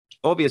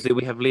obviously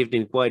we have lived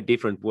in quite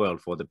different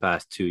world for the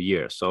past 2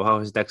 years. So how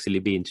has it actually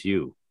been to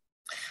you?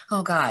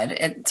 Oh God,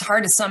 it's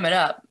hard to sum it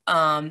up.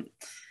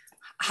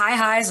 High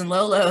highs and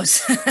low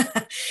lows.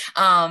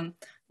 um,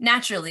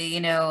 Naturally,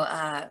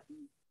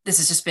 this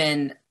has just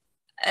been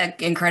an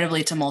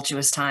incredibly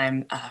tumultuous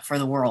time for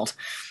the world.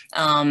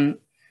 Um,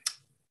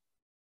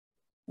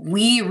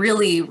 we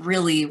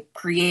really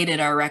created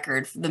our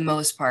record for the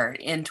most part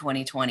in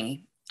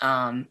 2020.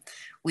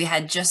 We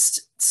had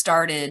just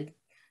started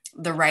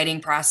the writing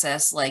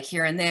process like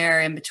here and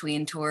there in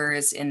between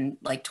tours in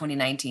like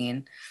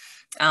 2019.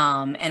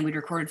 And we'd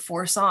recorded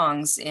 4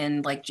 songs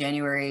in like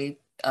January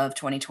of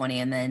 2020.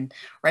 And then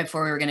right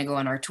before we were going to go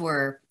on our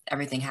tour,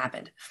 everything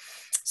happened.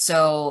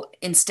 So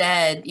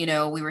instead,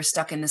 we were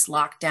stuck in this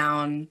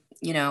lockdown,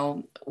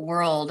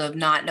 world of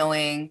not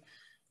knowing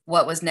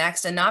what was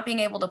next and not being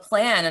able to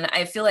plan. And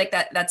I feel like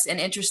that's an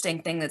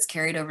interesting thing that's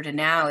carried over to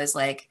now is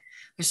like,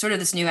 there's sort of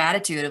this new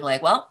attitude of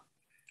like, well,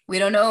 we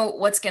don't know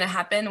what's going to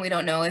happen. We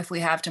don't know if we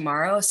have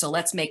tomorrow. So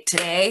let's make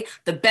today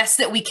the best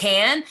that we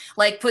can,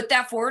 like put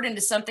that forward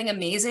into something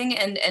amazing.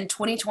 And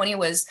 2020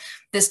 was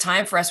this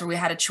time for us where we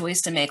had a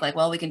choice to make like,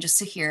 well, we can just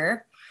sit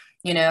here,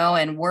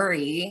 and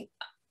worry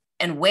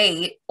and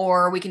wait,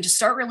 or we can just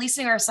start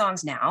releasing our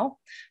songs now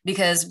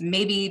because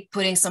maybe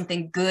putting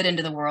something good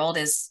into the world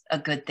is a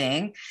good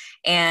thing,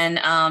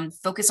 and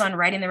focus on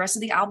writing the rest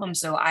of the album.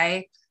 So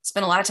I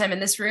spent a lot of time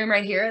in this room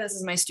right here. This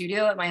is my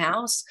studio at my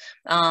house,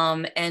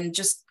 and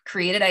just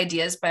created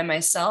ideas by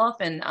myself.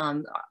 And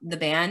the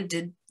band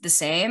did the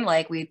same.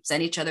 Like we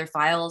sent each other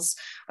files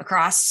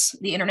across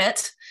the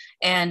internet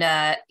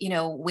and,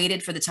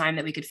 waited for the time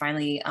that we could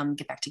finally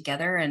get back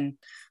together and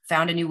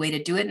found a new way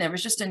to do it. And there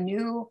was just a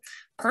new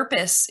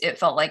purpose, it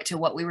felt like, to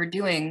what we were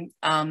doing,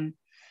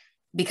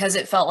 because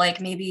it felt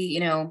like maybe,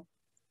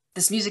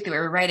 this music that we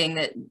were writing,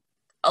 that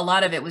a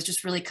lot of it was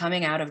just really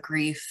coming out of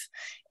grief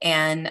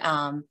and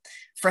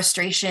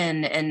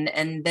frustration,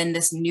 and then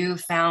this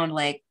newfound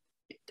like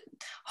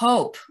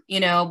hope,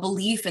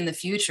 belief in the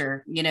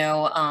future,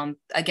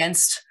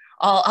 against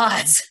all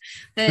odds,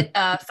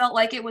 that felt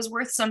like it was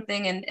worth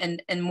something,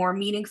 and more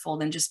meaningful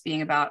than just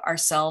being about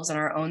ourselves and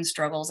our own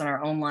struggles and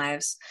our own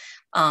lives,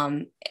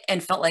 and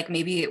felt like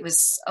maybe it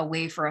was a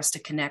way for us to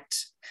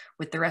connect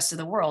with the rest of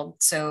the world.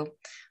 So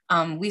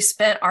we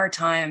spent our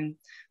time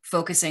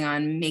focusing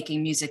on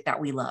making music that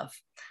we love.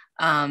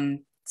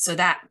 So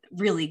that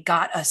really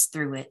got us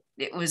through it.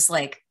 It was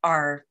like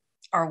our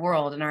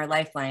world and our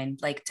lifeline,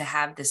 like to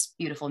have this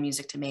beautiful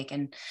music to make.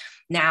 And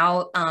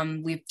now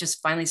we've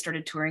just finally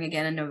started touring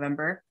again in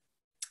November.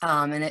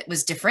 And it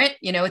was different,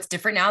 it's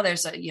different now.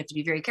 You have to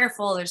be very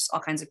careful. There's all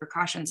kinds of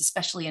precautions,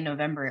 especially in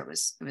November. It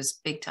was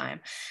big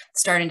time.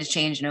 It's starting to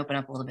change and open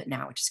up a little bit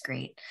now, which is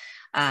great.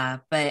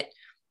 But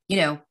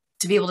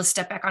to be able to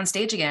step back on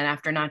stage again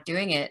after not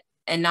doing it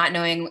and not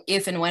knowing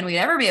if and when we'd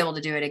ever be able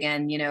to do it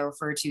again,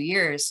 for 2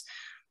 years,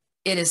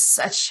 it is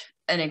such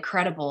an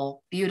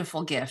incredible,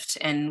 beautiful gift.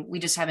 And we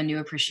just have a new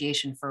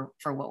appreciation for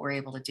what we're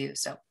able to do.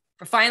 So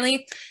we're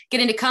finally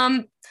getting to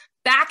come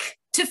back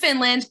to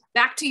Finland,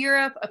 back to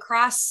Europe,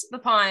 across the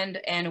pond.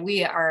 And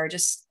we are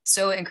just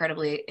so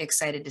incredibly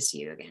excited to see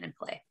you again and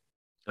play.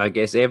 I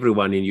guess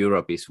everyone in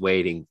Europe is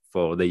waiting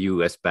for the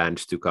US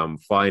bands to come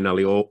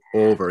finally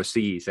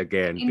overseas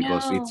again,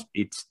 because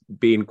it's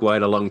been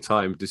quite a long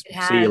time to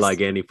see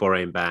like any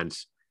foreign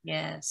bands.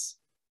 Yes.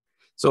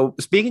 So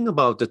speaking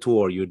about the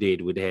tour you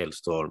did with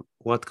Hailstorm,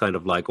 what kind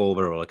of like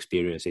overall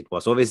experience it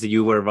was? Obviously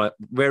you were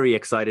very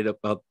excited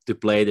about to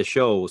play the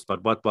shows,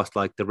 but what was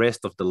like the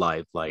rest of the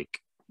life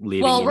like,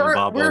 living in a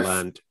bubble?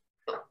 And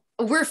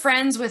we're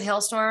friends with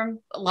Hailstorm,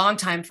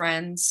 longtime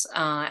friends.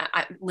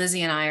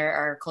 Lizzie and I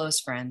are close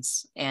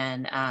friends,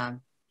 and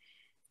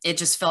it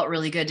just felt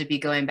really good to be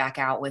going back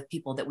out with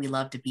people that we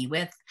love to be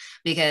with,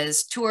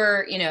 because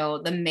tour,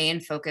 the main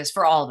focus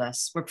for all of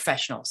us, we're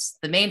professionals.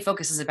 The main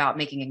focus is about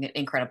making an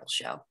incredible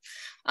show.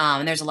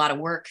 And there's a lot of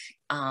work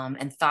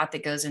and thought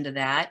that goes into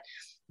that.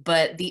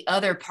 But the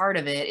other part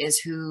of it is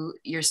who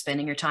you're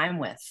spending your time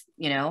with,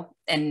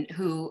 and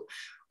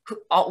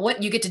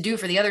what you get to do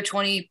for the other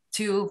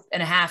 22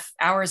 and a half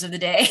hours of the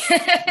day.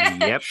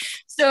 Yep.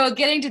 So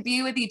getting to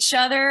be with each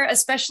other,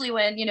 especially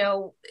when,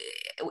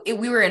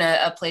 we were in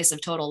a place of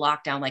total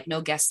lockdown, like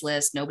no guest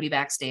list, nobody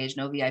backstage,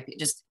 no VIP,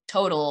 just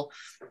total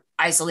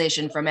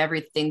isolation from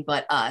everything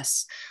but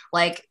us.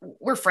 Like,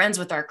 we're friends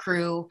with our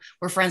crew.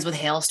 We're friends with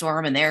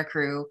Hailstorm and their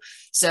crew.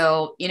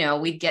 So,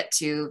 we get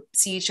to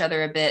see each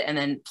other a bit and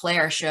then play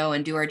our show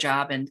and do our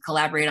job and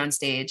collaborate on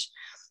stage.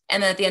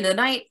 And then at the end of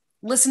the night,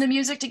 listen to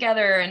music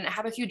together and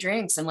have a few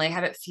drinks and like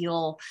have it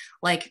feel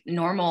like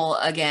normal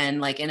again,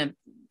 like in a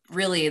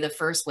really the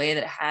first way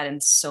that it had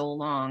in so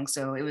long.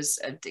 So it was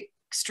an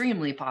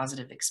extremely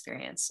positive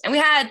experience. And we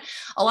had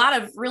a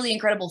lot of really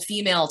incredible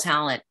female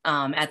talent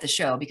at the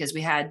show, because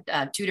we had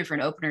 2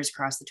 different openers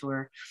across the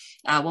tour.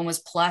 One was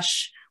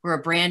Plush. We're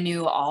a brand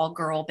new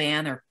all-girl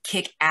band. They're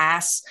kick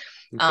ass.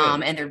 Okay.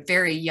 And they're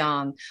very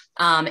young.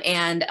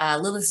 And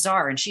Lilith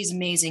Czar, and she's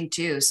amazing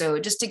too. So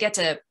just to get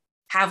to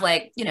have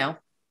like,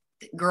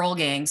 girl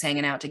gangs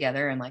hanging out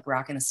together and like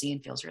rocking the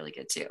scene feels really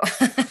good too.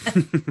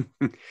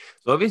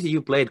 So obviously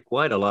you played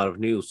quite a lot of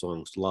new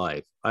songs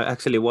live. I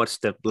actually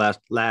watched the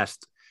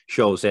last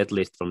show set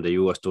list from the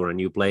US tour, and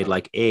you played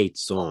like 8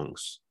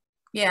 songs.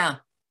 Yeah.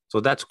 So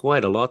that's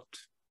quite a lot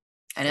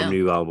I for a know.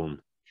 new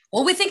album.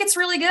 Well, we think it's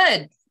really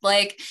good.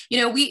 Like,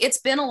 it's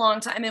been a long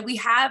time, and we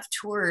have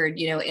toured,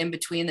 in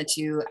between the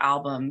 2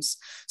 albums.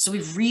 So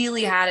we've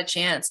really had a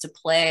chance to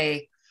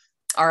play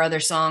our other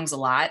songs a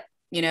lot,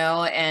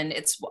 and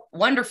it's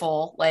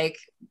wonderful. Like,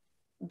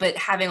 but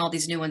having all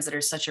these new ones that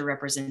are such a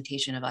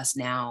representation of us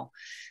now,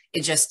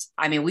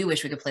 we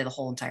wish we could play the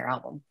whole entire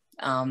album.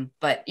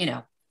 But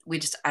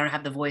I don't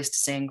have the voice to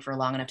sing for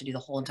long enough to do the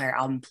whole entire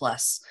album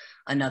plus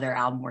another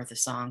album worth of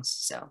songs.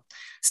 So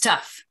it's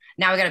tough.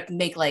 Now we got to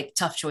make like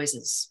tough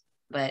choices,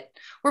 but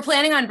we're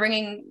planning on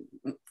bringing,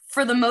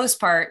 for the most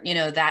part,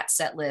 that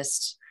set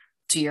list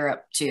to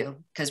Europe too,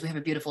 because we have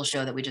a beautiful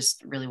show that we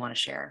just really want to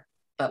share,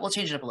 but we'll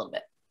change it up a little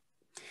bit.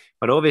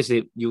 But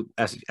obviously, you,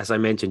 as I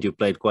mentioned, you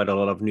played quite a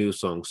lot of new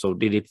songs. So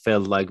did it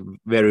feel like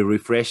very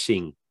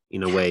refreshing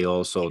in a way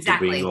also to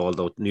bring all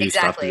the new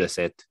stuff to the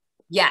set?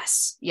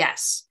 Yes.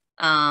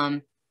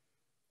 In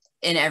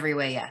every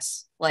way,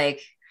 yes.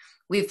 Like,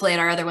 we've played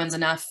our other ones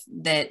enough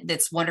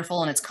that's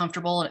wonderful and it's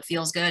comfortable and it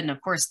feels good. And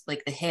of course,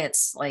 like the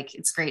hits, like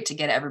it's great to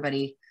get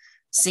everybody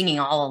singing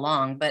all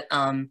along. But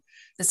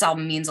this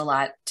album means a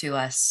lot to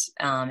us,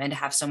 and to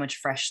have so much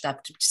fresh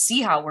stuff to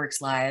see how it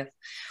works live.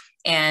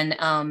 And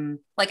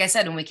like I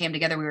said, when we came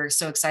together, we were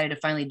so excited to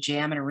finally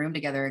jam in a room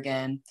together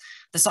again.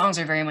 The songs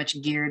are very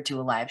much geared to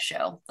a live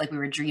show. Like, we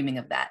were dreaming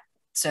of that.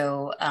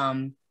 So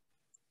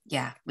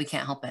yeah, we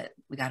can't help it.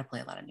 We got to play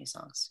a lot of new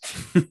songs.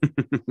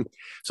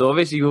 So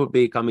obviously you will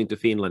be coming to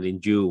Finland in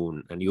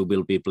June, and you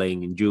will be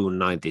playing in June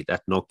 19th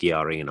at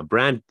Nokia Arena,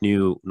 brand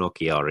new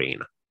Nokia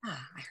Arena.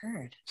 I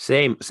heard.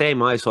 Same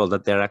I saw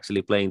that they're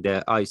actually playing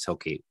the ice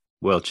hockey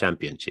World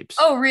Championships.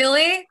 Oh,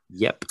 really?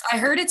 Yep. I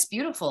heard it's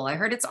beautiful. I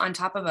heard it's on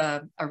top of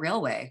a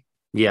railway.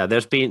 Yeah,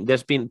 there's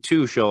been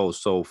 2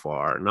 shows so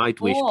far.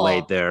 Nightwish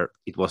played there,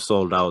 it was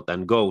sold out,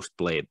 and Ghost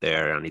played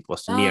there, and it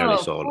was nearly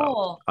sold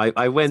out.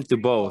 I went to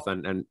both,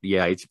 and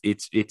yeah,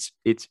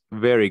 it's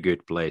very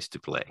good place to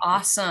play.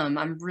 Awesome.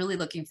 I'm really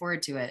looking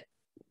forward to it.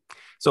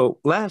 So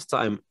last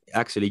time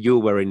actually you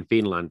were in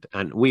Finland,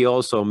 and we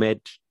also met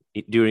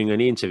during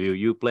an interview.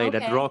 You played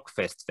at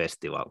Rockfest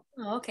Festival.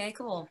 Oh, okay,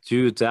 cool.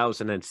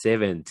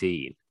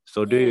 2017.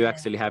 So do you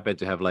actually happen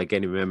to have like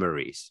any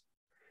memories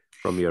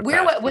from your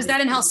Where was that,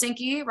 in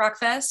Helsinki,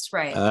 Rockfest?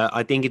 Right.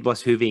 I think it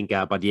was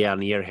Hyvinkää, but yeah,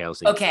 near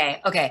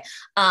Helsinki. Okay.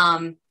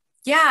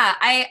 Yeah,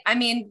 I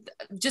mean,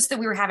 just that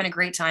we were having a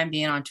great time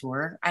being on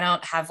tour. I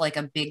don't have like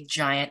a big,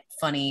 giant,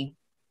 funny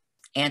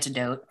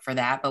antidote for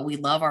that, but we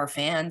love our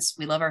fans.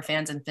 We love our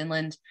fans in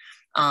Finland.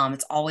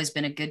 It's always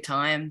been a good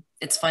time.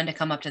 It's fun to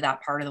come up to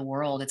that part of the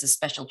world. It's a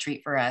special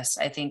treat for us.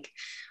 I think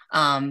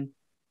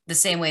the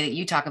same way that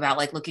you talk about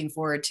like looking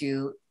forward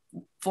to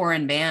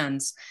foreign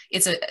bands,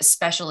 it's a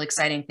special,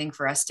 exciting thing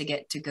for us to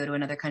get to go to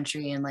another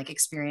country and like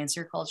experience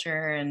your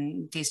culture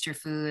and taste your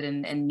food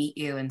and meet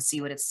you and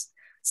see what it's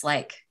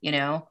like,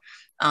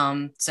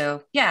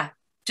 so yeah,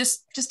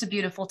 just a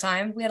beautiful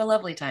time. We had a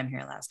lovely time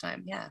here last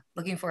time. Yeah,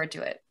 looking forward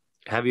to it.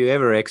 Have you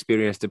ever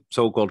experienced the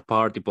so-called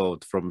party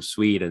boat from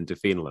Sweden to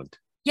Finland?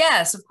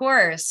 Yes, of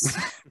course.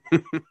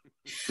 And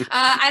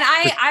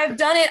I've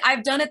done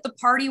it the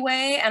party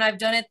way, and I've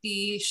done it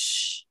the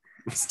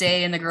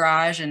stay in the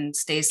garage and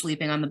stay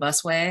sleeping on the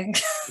busway,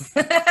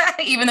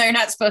 even though you're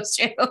not supposed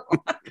to.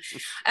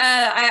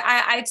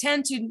 I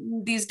tend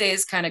to these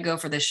days kind of go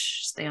for the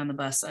stay on the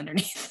bus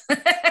underneath.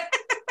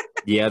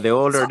 Yeah, the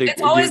older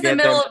it's always you the get,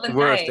 middle of the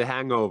worse night. the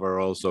hangover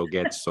also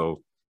gets.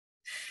 So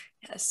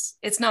yes,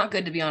 it's not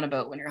good to be on a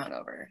boat when you're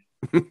hungover.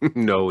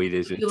 No, it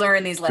isn't. You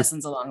learn these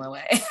lessons along the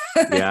way.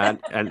 Yeah,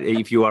 and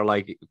if you are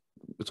like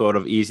sort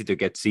of easy to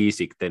get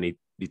seasick, then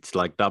it's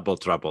like double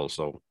trouble.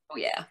 So oh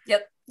yeah,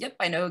 yep,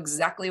 I know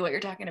exactly what you're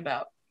talking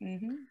about.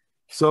 Mm-hmm.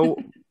 So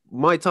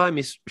my time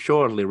is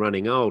shortly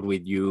running out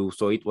with you,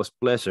 so it was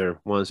a pleasure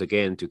once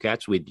again to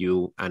catch with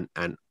you, and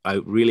I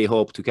really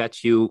hope to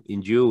catch you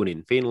in June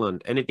in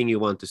Finland. Anything you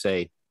want to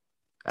say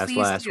as Please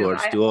last do.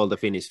 words to all the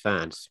Finnish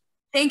fans?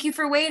 Thank you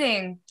for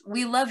waiting.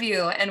 We love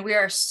you, and we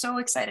are so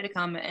excited to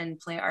come and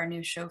play our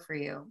new show for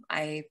you.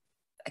 I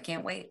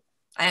can't wait.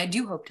 I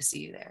do hope to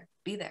see you there.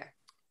 Be there.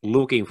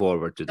 Looking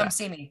forward to that. Come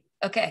see me.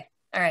 Okay.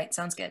 All right.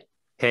 Sounds good.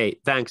 Hey,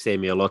 thanks,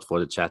 Amy, a lot for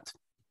the chat.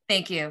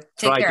 Thank you.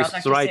 Take care.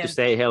 Try to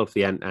stay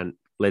healthy, and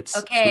let's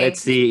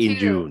see you in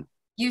June.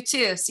 You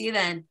too. See you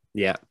then.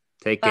 Yeah.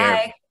 Take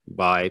care.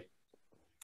 Bye.